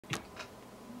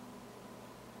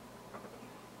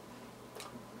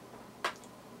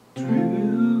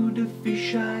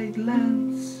fisheye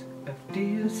lens of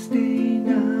dear stained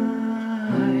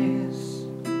eyes.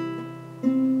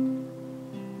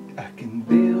 I can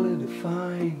barely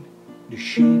define the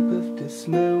shape of this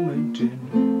moment in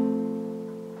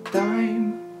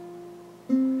time,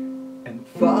 and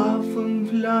far from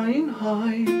flying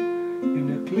high in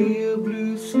the clear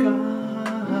blue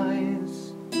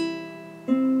skies,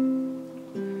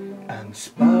 I'm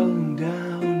spiraling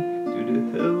down to the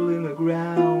hole in the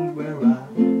ground where I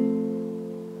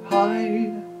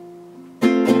hide.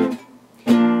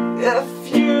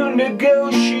 If you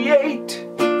negotiate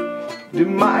the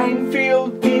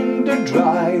minefield in the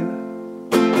drive,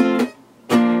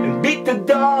 and beat the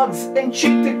dogs and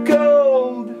cheat the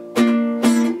cold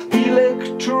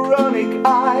electronic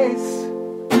eyes,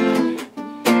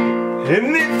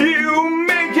 and if you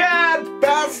make it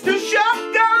past the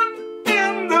shotgun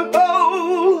in the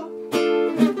hole,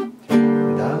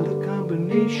 dial the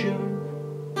combination,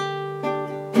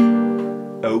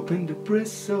 open the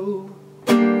bristle,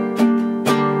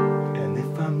 and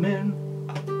if I'm in,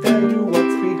 I'll tell you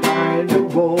what's behind the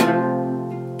wall.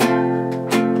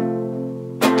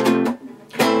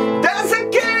 There's a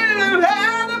kid who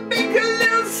had a big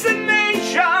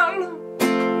hallucination,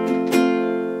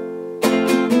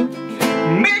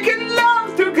 making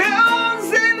love to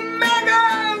girls in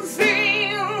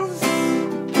magazines.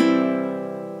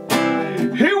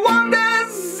 He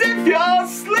wonders if you're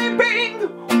sleeping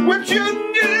with your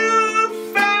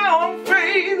newfound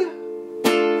faith.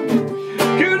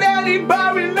 Could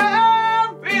anybody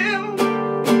love him?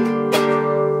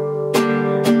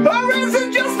 Or is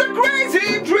it just a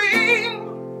crazy dream?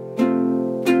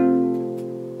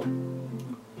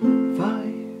 If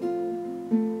I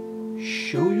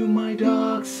show you my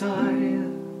dark side,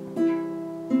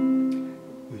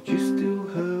 would you still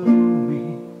hold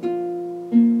me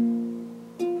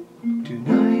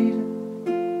tonight?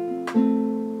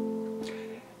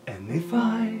 And if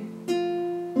I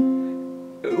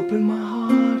open my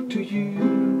heart to you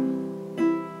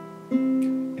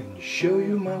and show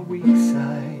you my weak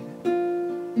side,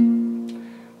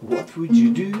 what would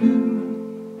you do?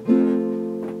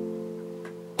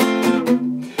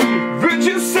 Would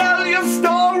you sell your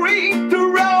story to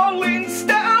Rolling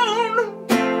Stone?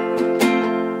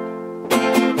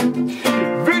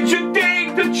 Would you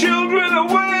take the children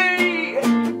away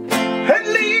and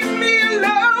leave me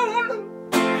alone,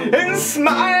 and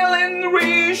smile in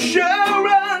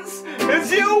reassurance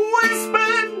as you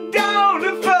whispered down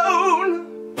the phone?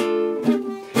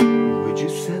 Would you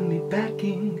send me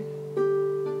packing?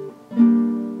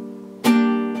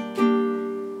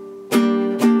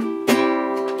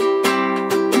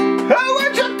 Or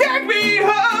would you take me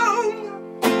home?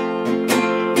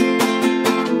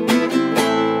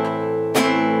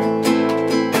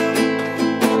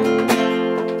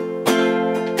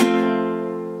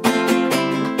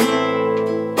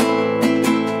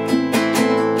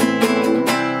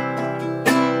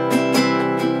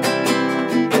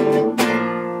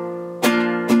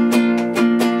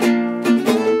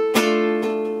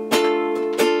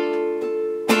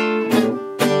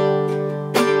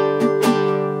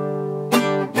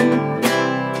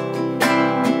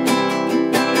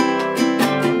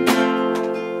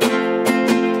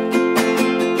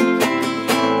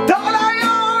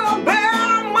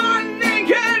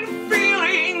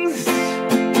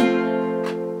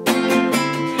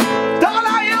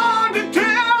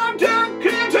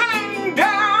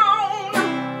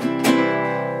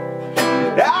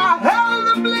 I held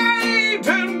the blade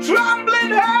in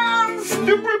trembling hands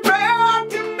to prepare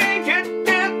to make it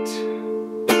hit.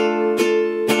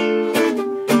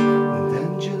 And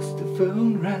then just the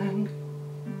phone rang.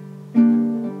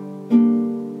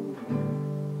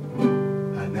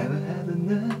 I never had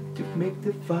enough to make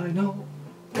the final